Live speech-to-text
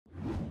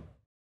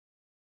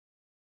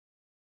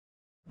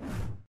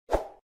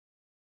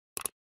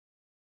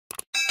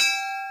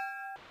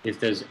if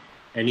there's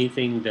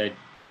anything that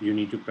you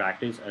need to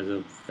practice as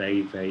a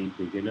very, very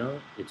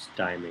beginner, it's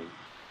timing.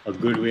 A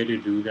good way to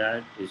do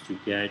that is to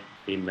get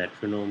a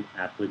metronome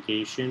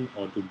application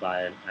or to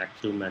buy an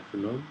actual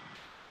metronome.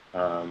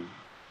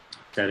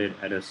 Set it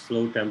at a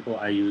slow tempo.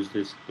 I use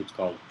this, it's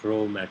called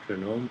Pro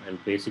Metronome,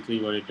 and basically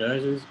what it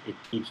does is it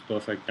keeps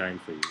perfect time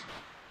for you.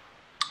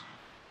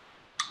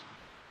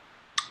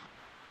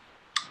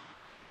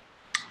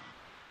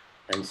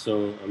 And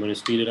so I'm going to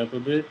speed it up a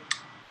bit.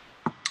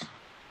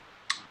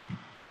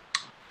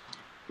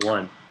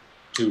 1,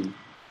 2,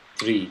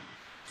 3,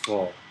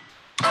 4.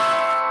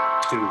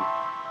 2,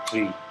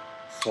 3,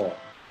 4.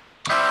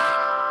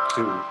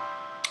 2,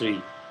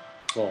 3,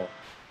 4.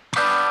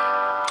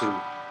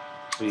 2,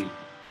 3,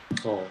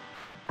 4.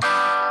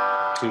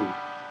 2,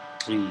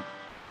 3,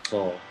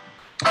 4.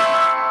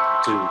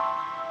 2,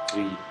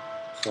 3,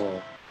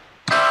 4.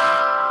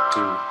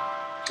 2,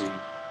 3,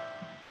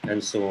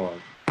 and so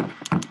on.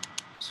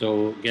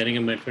 So getting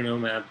a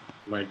metronome app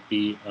might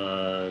be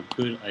a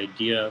good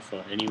idea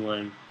for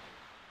anyone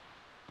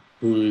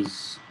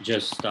who's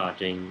just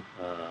starting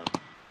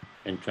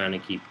and trying to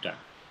keep time.